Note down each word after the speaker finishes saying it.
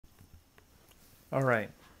Alright,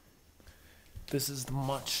 this is the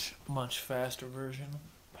much faster version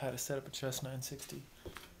of how to set up a Chess960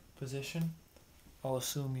 position. I'll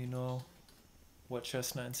assume you know what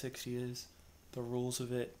Chess960 is, the rules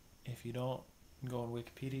of it. If you don't, go on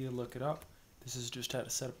Wikipedia, look it up. This is just how to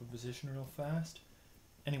set up a position real fast.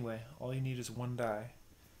 Anyway, all you need is one die.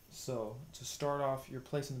 So, to start off, you're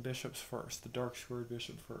placing the bishops first, the dark squared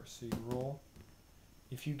bishop first. So you roll.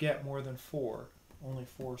 If you get more than 4, only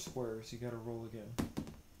 4 squares, you gotta roll again.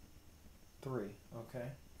 3, okay?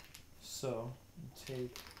 So,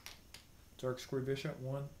 take dark square bishop,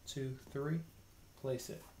 1, 2, 3,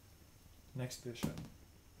 place it. Next bishop.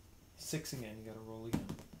 6 again, you gotta roll again.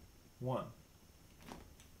 1.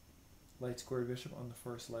 Light square bishop on the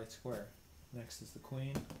first light square. Next is the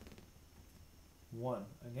queen. 1,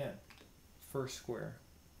 again. First square,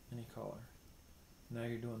 any color. Now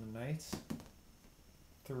you're doing the knights.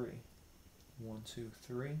 3. 1, 2,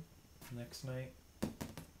 3. Next knight.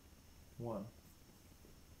 1.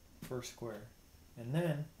 First square. And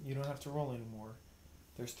then you don't have to roll anymore.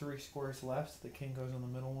 There's 3 squares left. The king goes on the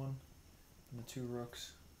middle one, and the 2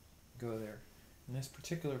 rooks go there. In this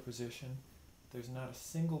particular position, there's not a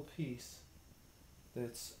single piece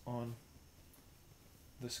that's on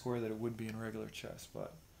the square that it would be in regular chess,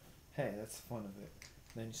 but hey, that's the fun of it.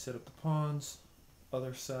 Then you set up the pawns.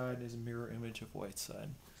 Other side is a mirror image of white side.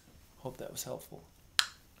 Hope that was helpful.